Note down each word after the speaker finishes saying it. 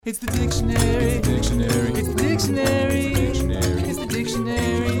It's the dictionary. Dictionary. It's the dictionary. Dictionary. It's the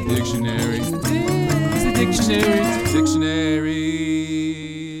dictionary. Dictionary. It's the dictionary. It's the dictionary.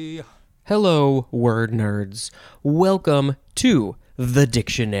 Hello, word nerds. Welcome to the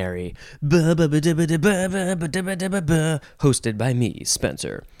dictionary. Hosted by me,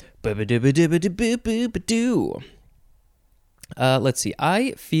 Spencer. Let's see.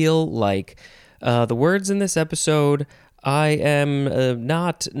 I feel like the words in this episode, I am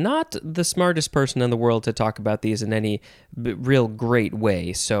not the smartest person in the world to talk about these in any real great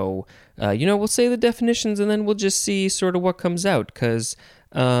way. So, we'll say the definitions and then we'll just see sort of what comes out. Because,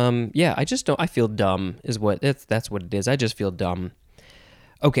 I feel dumb that's what it is. I just feel dumb.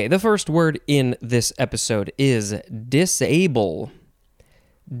 Okay, the first word in this episode is disable.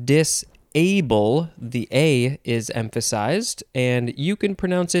 Disable, the A is emphasized, and you can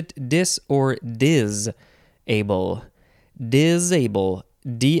pronounce it dis or disable. Disable,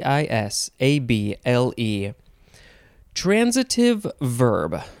 D-I-S-A-B-L-E. Transitive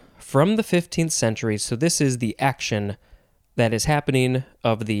verb from the 15th century, so this is the action that is happening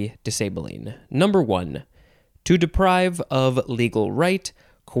of the disabling. Number 1, to deprive of legal right,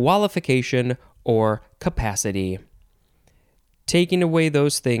 qualification, or capacity. Taking away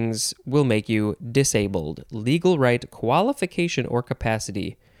those things will make you disabled. Legal right, qualification, or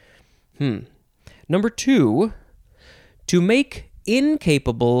capacity. Number 2, to make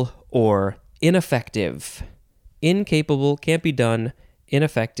incapable or ineffective. Incapable, can't be done.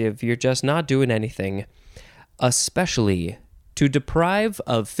 Ineffective, you're just not doing anything. Especially to deprive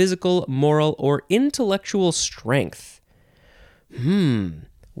of physical, moral, or intellectual strength.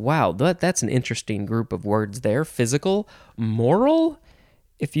 Wow, that's an interesting group of words there. Physical, moral?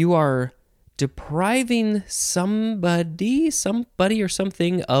 If you are depriving somebody or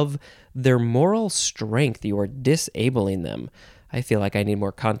something of their moral strength, you are disabling them. I feel like I need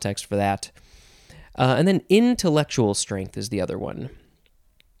more context for that. And then intellectual strength is the other one.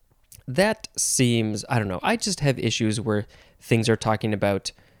 That seems, I don't know, I just have issues where things are talking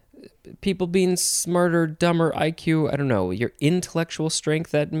about people being smarter, dumber, IQ, I don't know, your intellectual strength,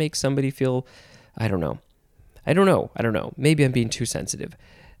 that makes somebody feel, I don't know. Maybe I'm being too sensitive.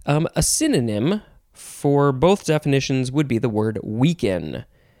 A synonym for both definitions would be the word weaken.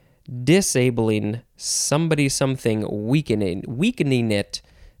 Disabling somebody, something, weakening it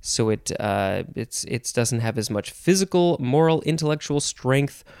so it doesn't have as much physical, moral, intellectual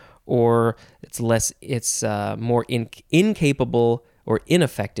strength, or it's more incapable or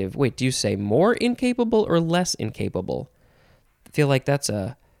ineffective. Wait, do you say more incapable or less incapable? I feel like that's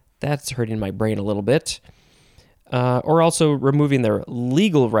hurting my brain a little bit. Or also removing their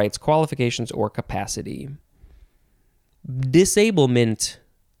legal rights, qualifications, or capacity. Disablement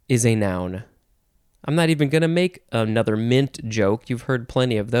is a noun. I'm not even going to make another mint joke. You've heard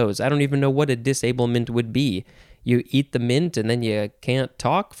plenty of those. I don't even know what a disablement would be. You eat the mint and then you can't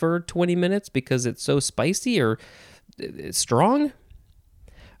talk for 20 minutes because it's so spicy or strong?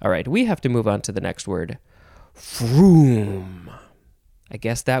 All right, we have to move on to the next word. Vroom. I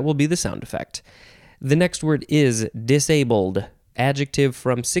guess that will be the sound effect. The next word is disabled, adjective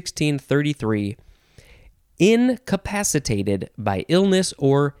from 1633. Incapacitated by illness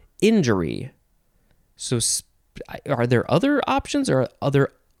or injury. So are there other options, or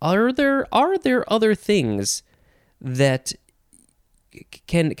are there other things that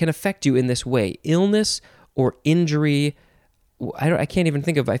can affect you in this way? Illness or injury? I can't even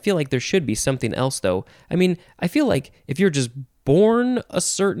think of. I feel like there should be something else, though. I mean, I feel like if you're just born a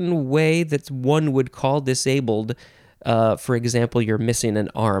certain way that one would call disabled, for example, you're missing an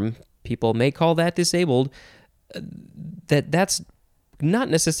arm, people may call that disabled. That's not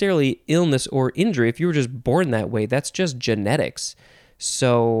necessarily illness or injury. If you were just born that way, that's just genetics.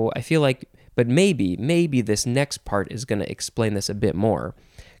 So I feel like, but maybe this next part is going to explain this a bit more,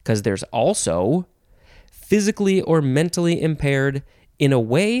 because there's also physically or mentally impaired in a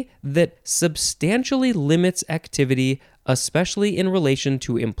way that substantially limits activity, especially in relation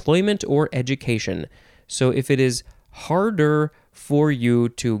to employment or education. So if it is harder for you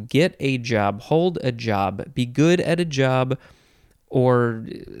to get a job, hold a job, be good at a job, or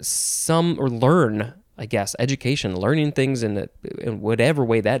learn, I guess, education, learning things in whatever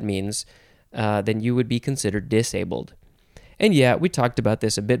way that means, then you would be considered disabled. And yeah, we talked about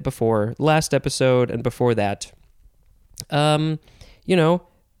this a bit before, last episode and before that. How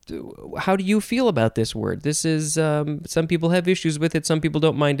do you feel about this word? This is, some people have issues with it, some people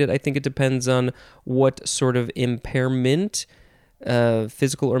don't mind it. I think it depends on what sort of impairment,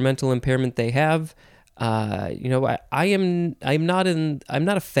 physical or mental impairment they have. I'm not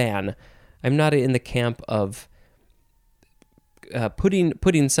a fan. I'm not in the camp of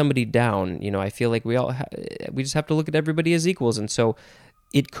putting somebody down. I feel like we just have to look at everybody as equals, and so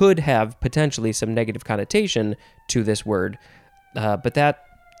it could have potentially some negative connotation to this word, but that's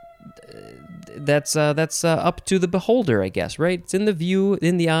up to the beholder, I guess, right? It's in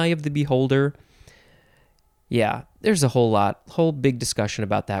the eye of the beholder. Yeah, there's a whole big discussion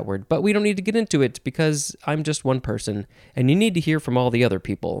about that word, but we don't need to get into it because I'm just one person, and you need to hear from all the other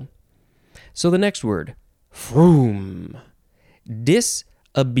people. So the next word, froom,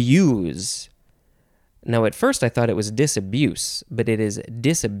 disabuse. Now, at first I thought it was disabuse, but it is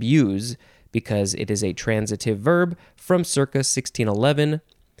disabuse because it is a transitive verb from circa 1611,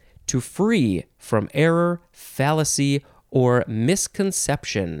 to free from error, fallacy, or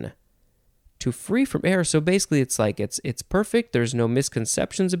misconception. To free from error. So basically it's like it's perfect. There's no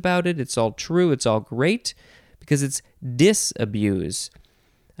misconceptions about it. It's all true. It's all great because it's disabuse.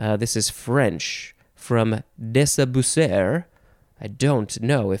 This is French from desabuser. I don't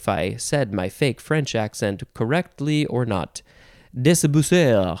know if I said my fake French accent correctly or not.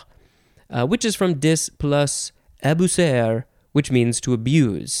 Desabuser, which is from dis plus abuser, which means to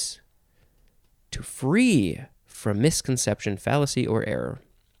abuse. To free from misconception, fallacy, or error.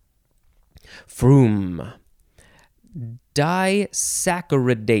 Froom.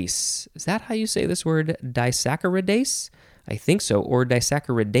 Disaccharidase. Is that how you say this word? Disaccharidase? I think so. Or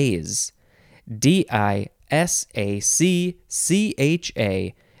disaccharidase.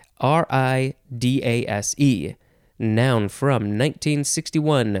 Disaccharridase. Noun from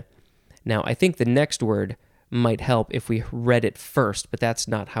 1961. Now, I think the next word might help if we read it first, but that's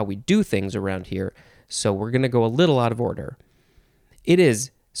not how we do things around here. So we're going to go a little out of order.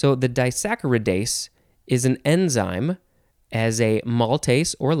 So the disaccharidase is an enzyme as a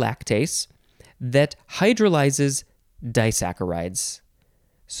maltase or lactase that hydrolyzes disaccharides.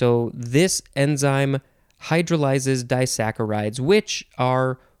 So this enzyme hydrolyzes disaccharides, which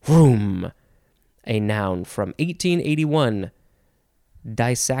are a noun from 1881.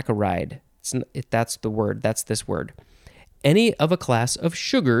 Disaccharide. That's the word. That's this word. Any of a class of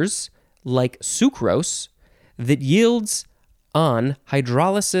sugars like sucrose that yields on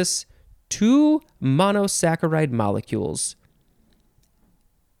hydrolysis 2 monosaccharide molecules.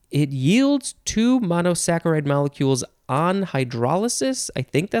 It yields 2 monosaccharide molecules on hydrolysis. I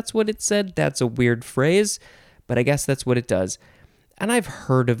think that's what it said. That's a weird phrase, but I guess that's what it does. And I've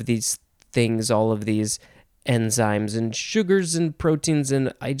heard of these things, all of these enzymes and sugars and proteins,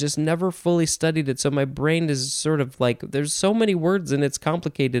 and I just never fully studied it. So my brain is sort of like, there's so many words and it's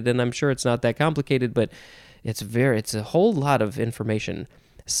complicated, and I'm sure it's not that complicated, but it's a whole lot of information.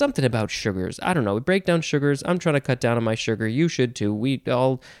 Something about sugars. I don't know. We break down sugars. I'm trying to cut down on my sugar. You should too. We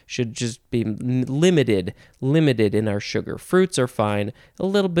all should just be limited in our sugar. Fruits are fine. A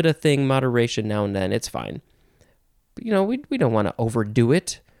little bit of moderation now and then. It's fine. But, we don't want to overdo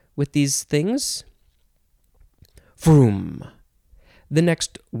it with these things. Vroom. The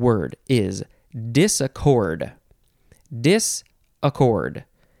next word is disaccord. Disaccord.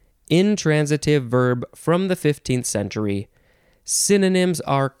 Intransitive verb from the 15th century. Synonyms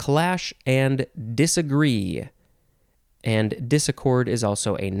are clash and disagree. And disaccord is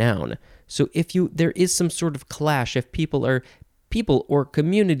also a noun. So if there is some sort of clash, if people or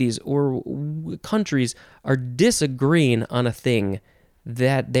communities or countries are disagreeing on a thing,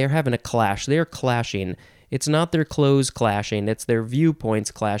 that they're having a clash, they're clashing. It's not their clothes clashing, it's their viewpoints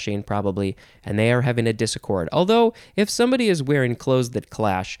clashing probably, and they are having a disaccord. Although, if somebody is wearing clothes that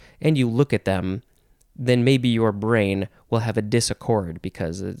clash and you look at them, then maybe your brain will have a disaccord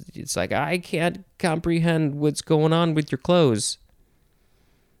because it's like, I can't comprehend what's going on with your clothes.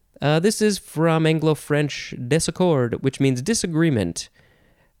 This is from Anglo-French disaccord, which means disagreement.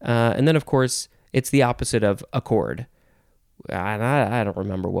 And then, of course, it's the opposite of accord. And I don't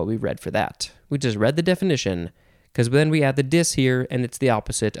remember what we read for that. We just read the definition, because then we add the dis here, and it's the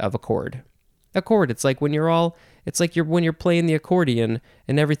opposite of accord. Accord, it's like when you're playing the accordion,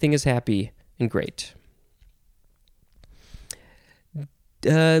 and everything is happy and great.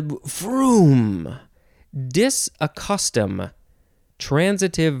 Vroom. Disaccustom.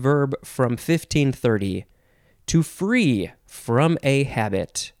 Transitive verb from 1530. To free from a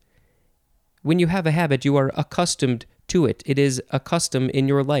habit. When you have a habit, you are accustomed to it. It is a custom in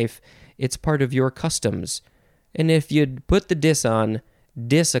your life. It's part of your customs. And if you put the dis on,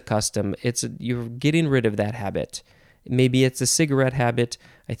 disaccustom, you're getting rid of that habit. Maybe it's a cigarette habit.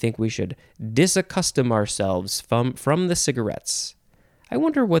 I think we should disaccustom ourselves from the cigarettes. I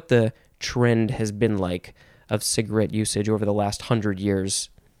wonder what the trend has been like of cigarette usage over the last 100 years.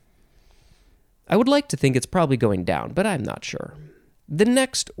 I would like to think it's probably going down, but I'm not sure. The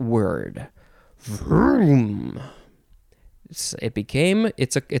next word, vroom.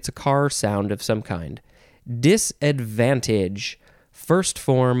 It's a car sound of some kind. Disadvantage. First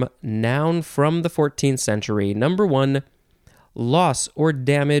form, noun from the 14th century. Number 1, loss or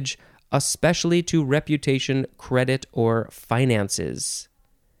damage, especially to reputation, credit, or finances.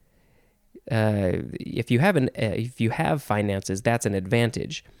 If you have finances, that's an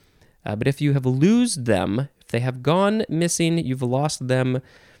advantage. But if you have lost them, if they have gone missing, you've lost them,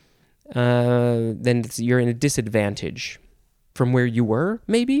 then you're in a disadvantage from where you were,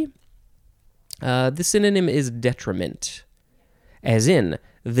 maybe. The synonym is detriment, as in,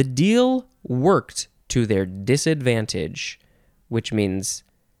 the deal worked to their disadvantage, which means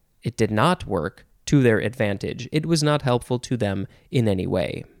it did not work to their advantage. It was not helpful to them in any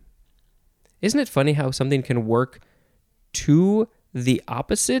way. Isn't it funny how something can work to the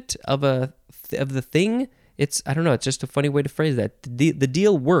opposite of the thing? I don't know, it's just a funny way to phrase that. The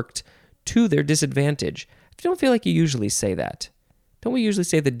deal worked to their disadvantage. I don't feel like you usually say that. Don't we usually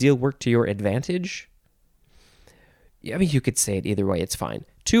say the deal worked to your advantage? I mean, you could say it either way, it's fine.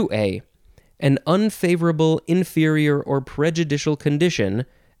 2A, an unfavorable, inferior, or prejudicial condition,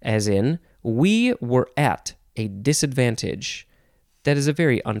 as in, we were at a disadvantage. That is a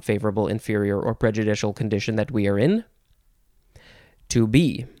very unfavorable, inferior, or prejudicial condition that we are in.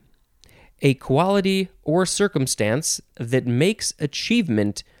 2B, a quality or circumstance that makes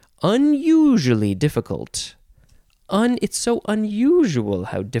achievement unusually difficult. It's so unusual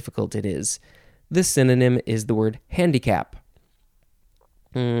how difficult it is. The synonym is the word handicap.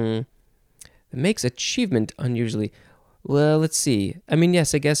 It makes achievement unusually. Well, let's see. I mean,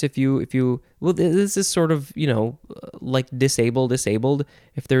 yes, I guess if you well, this is sort of, like disabled.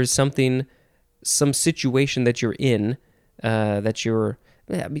 If there's some situation that you're in,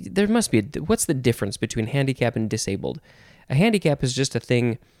 there must be what's the difference between handicap and disabled? A handicap is just a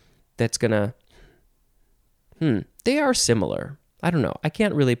thing that's gonna, they are similar. I don't know. I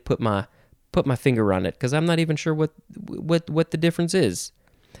can't really put my finger on it because I'm not even sure what the difference is.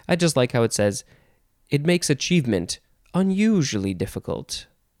 I just like how it says, it makes achievement unusually difficult.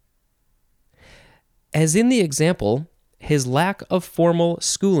 As in the example, his lack of formal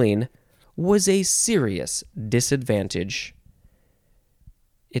schooling was a serious disadvantage.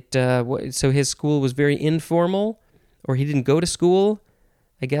 So his school was very informal, or he didn't go to school.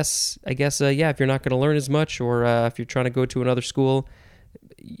 I guess, yeah, if you're not going to learn as much, or if you're trying to go to another school,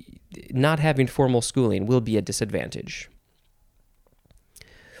 not having formal schooling will be a disadvantage.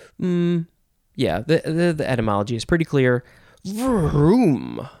 Yeah, the etymology is pretty clear.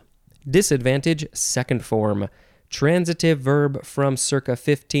 Vroom. Disadvantage, second form. Transitive verb from circa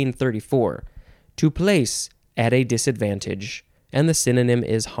 1534. To place at a disadvantage. And the synonym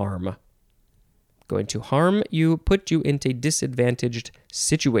is harm. Going to harm you, put you into a disadvantaged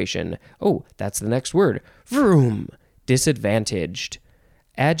situation. Oh, that's the next word. Vroom. Disadvantaged.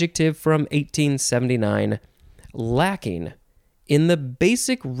 Adjective from 1879. Lacking in the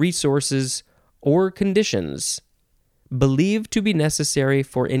basic resources or conditions believed to be necessary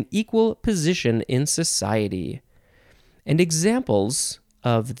for an equal position in society. And examples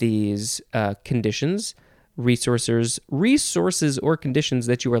of these conditions, resources or conditions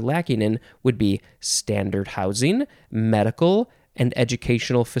that you are lacking in would be standard housing, medical and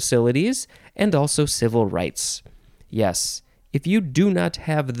educational facilities, and also civil rights. Yes, if you do not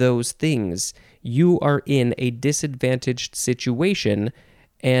have those things, you are in a disadvantaged situation,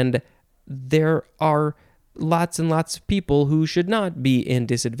 and there are lots and lots of people who should not be in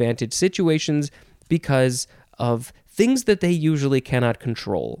disadvantaged situations because of things that they usually cannot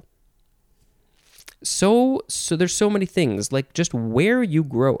control. So there's so many things, like just where you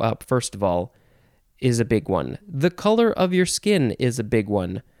grow up, first of all, is a big one. The color of your skin is a big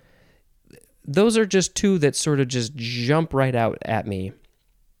one. Those are just two that sort of just jump right out at me.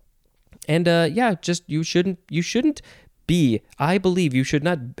 And just you shouldn't be, I believe you should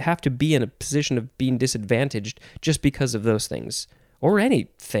not have to be in a position of being disadvantaged just because of those things. Or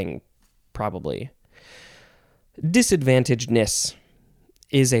anything, probably. Disadvantagedness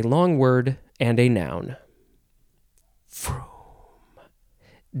is a long word and a noun. Vroom.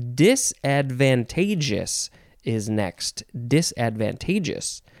 Disadvantageous is next.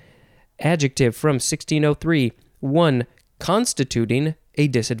 Disadvantageous. Adjective from 1603. 1. Constituting a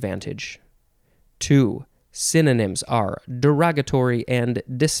disadvantage. 2. Synonyms are derogatory and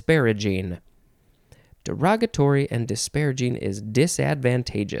disparaging. Derogatory and disparaging is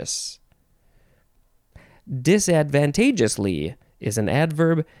disadvantageous. Disadvantageously is an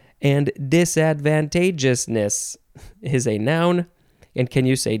adverb, and disadvantageousness is a noun. And can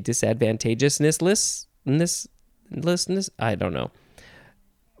you say disadvantageousness? I don't know.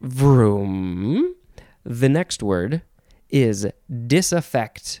 Vroom. The next word is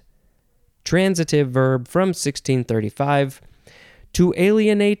disaffect. Transitive verb from 1635. To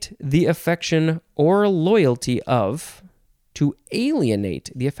alienate the affection or loyalty of. To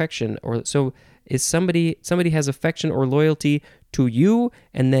alienate the affection or so is somebody has affection or loyalty to you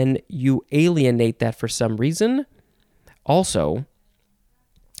and then you alienate that for some reason. Also,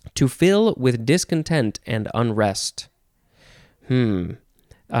 to fill with discontent and unrest. A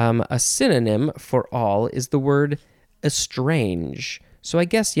synonym for all is the word estrange. So I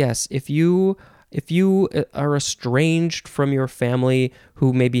guess, yes, if you are estranged from your family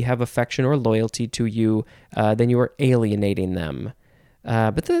who maybe have affection or loyalty to you, then you are alienating them.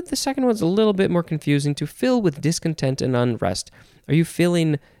 But the second one's a little bit more confusing. To fill with discontent and unrest. Are you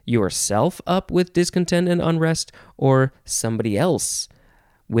filling yourself up with discontent and unrest or somebody else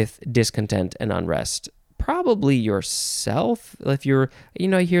with discontent and unrest? Probably yourself. If you're,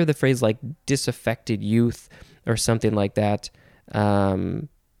 I hear the phrase like disaffected youth or something like that.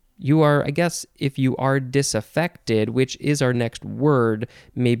 You are, I guess, if you are disaffected, which is our next word,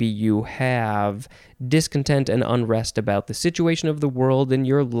 maybe you have discontent and unrest about the situation of the world and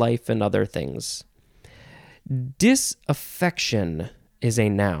your life and other things. Disaffection is a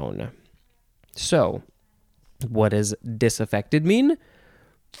noun. So, what does disaffected mean?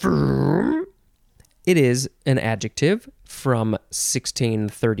 It is an adjective from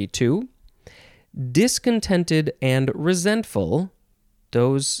 1632. Discontented and resentful.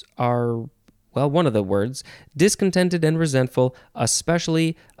 Those are, one of the words. Discontented and resentful,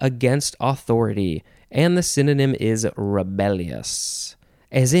 especially against authority. And the synonym is rebellious.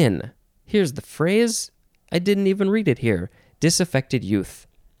 As in, here's the phrase. I didn't even read it here. Disaffected youth.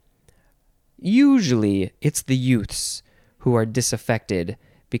 Usually, it's the youths who are disaffected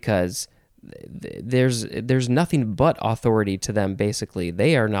because there's nothing but authority to them, basically.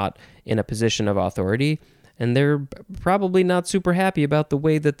 They are not in a position of authority. And they're probably not super happy about the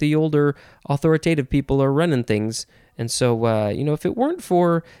way that the older authoritative people are running things. And so, if it weren't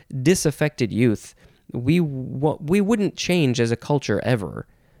for disaffected youth, we wouldn't change as a culture ever.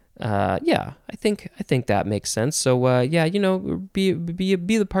 I think that makes sense. So, be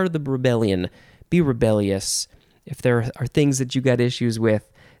the part of the rebellion. Be rebellious. If there are things that you got issues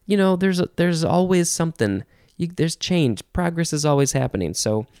with, there's always something. There's change. Progress is always happening.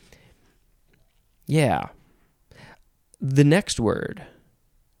 So, yeah. The next word.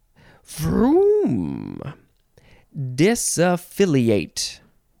 Vroom. Disaffiliate.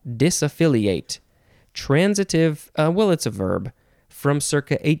 Disaffiliate. Transitive, it's a verb from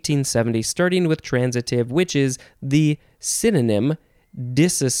circa 1870, starting with transitive, which is the synonym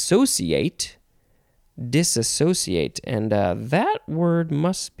disassociate. Disassociate. And that word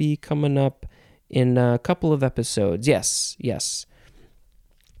must be coming up in a couple of episodes. Yes.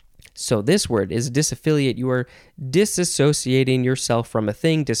 So this word is disaffiliate. You are disassociating yourself from a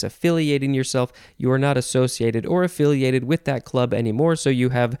thing, disaffiliating yourself. You are not associated or affiliated with that club anymore, so you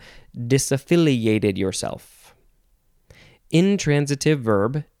have disaffiliated yourself. Intransitive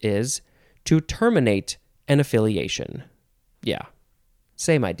verb is to terminate an affiliation. Yeah,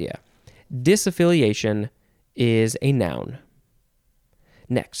 same idea. Disaffiliation is a noun.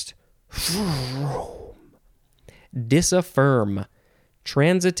 Next. Disaffirm.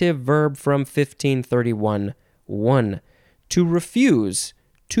 Transitive verb from 1531. 1. To refuse.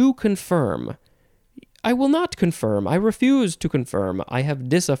 To confirm. I will not confirm. I refuse to confirm. I have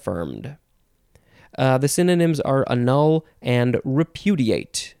disaffirmed. The synonyms are annul and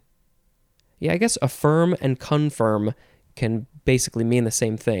repudiate. Yeah, I guess affirm and confirm can basically mean the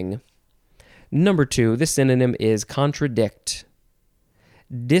same thing. Number 2, the synonym is contradict.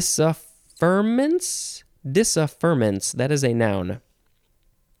 Disaffirmance? Disaffirmance, that is a noun.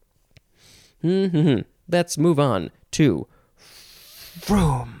 Let's move on to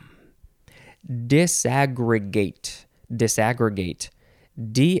vroom. Disaggregate. Disaggregate.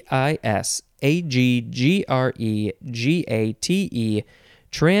 Disaggregate.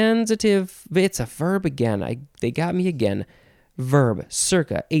 Transitive. It's a verb again. They got me again. Verb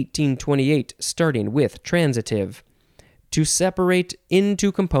circa 1828, starting with transitive. To separate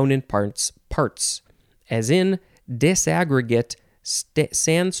into component parts. As in disaggregate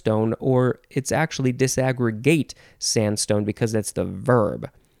sandstone, or it's actually disaggregate sandstone because that's the verb.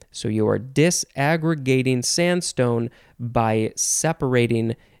 So you are disaggregating sandstone by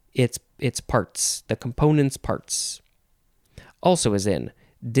separating its parts, the components' parts. Also as in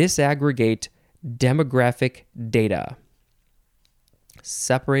disaggregate demographic data.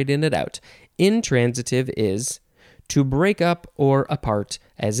 Separating it out. Intransitive is to break up or apart,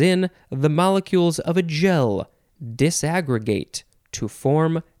 as in the molecules of a gel disaggregate to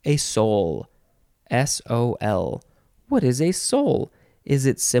form a sol. S-O-L. What is a soul? Is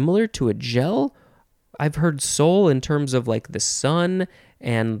it similar to a gel? I've heard soul in terms of like the sun,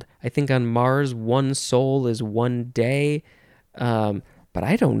 and I think on Mars, one soul is one day. But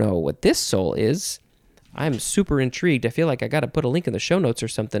I don't know what this soul is. I'm super intrigued. I feel like I got to put a link in the show notes or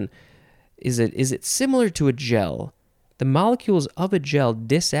something. Is it similar to a gel? The molecules of a gel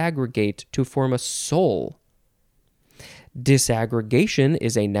disaggregate to form a soul. Disaggregation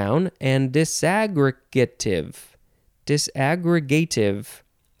is a noun, and disaggregative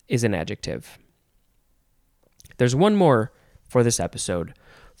is an adjective. There's one more for this episode.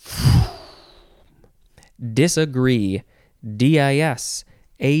 Disagree. D-I-S-A-G-R-E-E.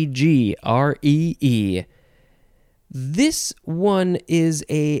 This one is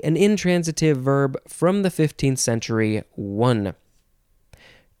an intransitive verb from the 15th century. 1.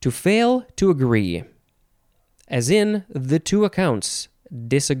 To fail to agree. As in, the two accounts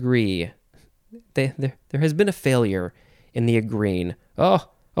disagree. There has been a failure in the agreeing. Oh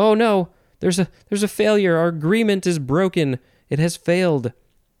no, there's a failure. Our agreement is broken. It has failed.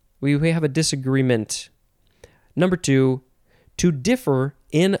 We have a disagreement. Number 2, to differ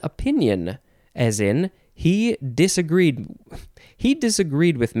in opinion, as in, he disagreed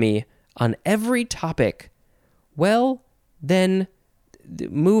with me on every topic. Well, then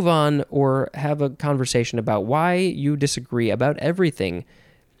move on or have a conversation about why you disagree about everything.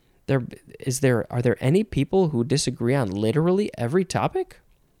 Are there any people who disagree on literally every topic?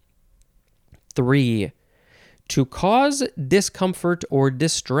 3, to cause discomfort or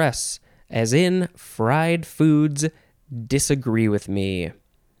distress, as in fried foods disagree with me.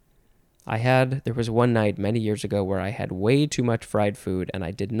 There was one night many years ago where I had way too much fried food and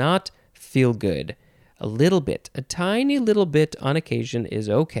I did not feel good. A little bit, a tiny little bit on occasion is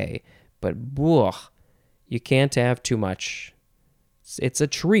okay, but you can't have too much. It's a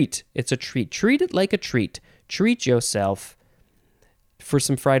treat. It's a treat. Treat it like a treat. Treat yourself for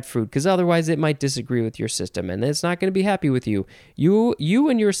some fried food, because otherwise it might disagree with your system and it's not going to be happy with you. You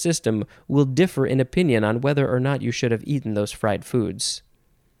and your system will differ in opinion on whether or not you should have eaten those fried foods.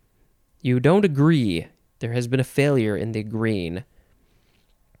 You don't agree. There has been a failure in the agreeing.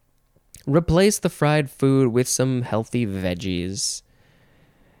 Replace the fried food with some healthy veggies,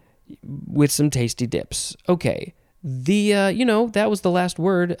 with some tasty dips. Okay. That was the last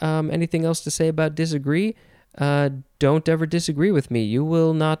word. Anything else to say about disagree? Don't ever disagree with me. You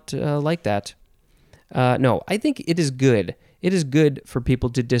will not like that. No, I think it is good. It is good for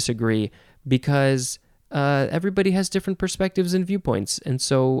people to disagree because everybody has different perspectives and viewpoints. And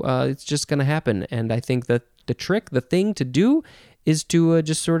so it's just going to happen. And I think that the thing to do is to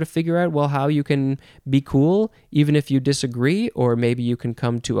just sort of figure out, well, how you can be cool even if you disagree, or maybe you can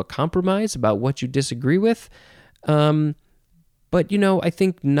come to a compromise about what you disagree with. But, I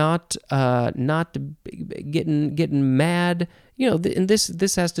think not getting mad, and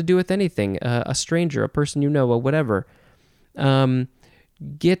this has to do with anything, a stranger, a person or whatever. Don't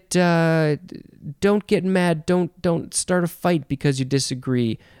get mad. Don't start a fight because you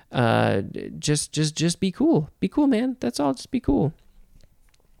disagree. Just be cool. Be cool, man. That's all. Just be cool.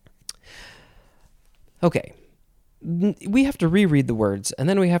 Okay. We have to reread the words, and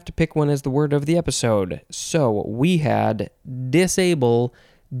then we have to pick one as the word of the episode. So we had disable,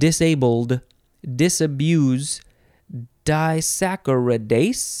 disabled, disabuse,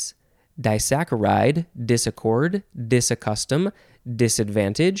 disaccharide, disaccord, disaccustom,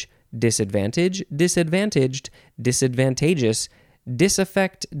 disadvantage, disadvantage, disadvantaged, disadvantageous,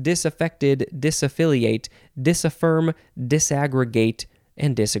 disaffect, disaffected, disaffiliate, disaffirm, disaggregate,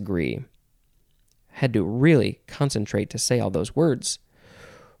 and disagree. Had to really concentrate to say all those words.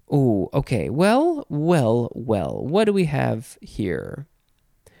 Oh, okay. Well. What do we have here?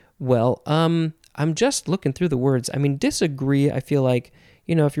 Well, I'm just looking through the words. I mean, disagree, I feel like,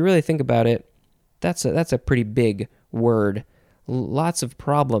 if you really think about it, that's a pretty big word. Lots of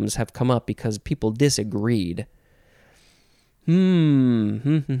problems have come up because people disagreed.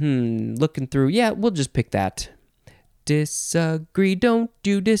 Looking through, yeah, we'll just pick that. Disagree, don't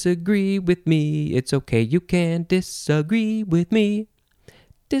you disagree with me. It's okay, you can disagree with me.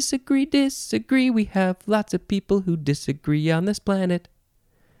 Disagree, we have lots of people who disagree on this planet.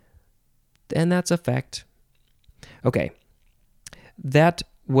 And that's a fact. Okay, that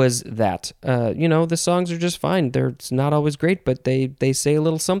was that. The songs are just fine. It's not always great, but they say a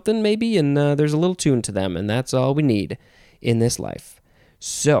little something maybe, and there's a little tune to them, and that's all we need in this life.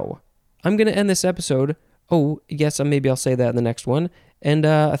 So, I'm going to end this episode. Oh, yes, maybe I'll say that in the next one. And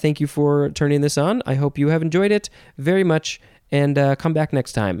thank you for turning this on. I hope you have enjoyed it very much. And come back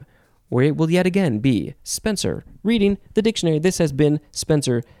next time, where it will yet again be Spencer reading the dictionary. This has been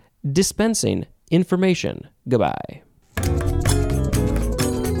Spencer dispensing information. Goodbye.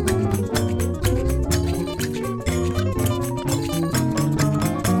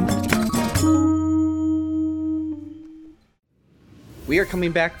 We are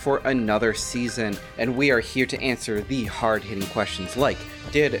coming back for another season, and we are here to answer the hard-hitting questions like,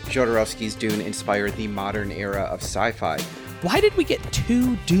 did Jodorowsky's Dune inspire the modern era of sci-fi? Why did we get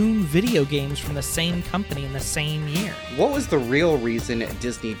 2 Dune video games from the same company in the same year? What was the real reason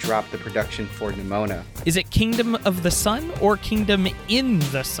Disney dropped the production for Nimona? Is it Kingdom of the Sun or Kingdom in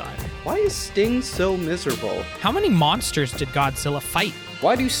the Sun? Why is Sting so miserable? How many monsters did Godzilla fight?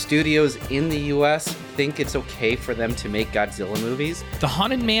 Why do studios in the US think it's okay for them to make Godzilla movies? The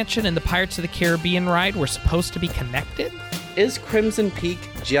Haunted Mansion and the Pirates of the Caribbean ride were supposed to be connected? Is Crimson Peak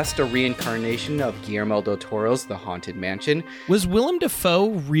just a reincarnation of Guillermo del Toro's The Haunted Mansion? Was Willem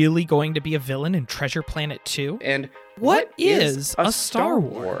Dafoe really going to be a villain in Treasure Planet 2? And what is a Star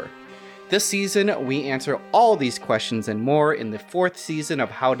War? This season, we answer all these questions and more in the 4th season of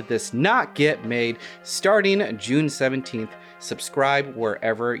How Did This Not Get Made, starting June 17th. Subscribe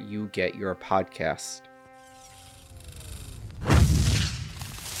wherever you get your podcasts.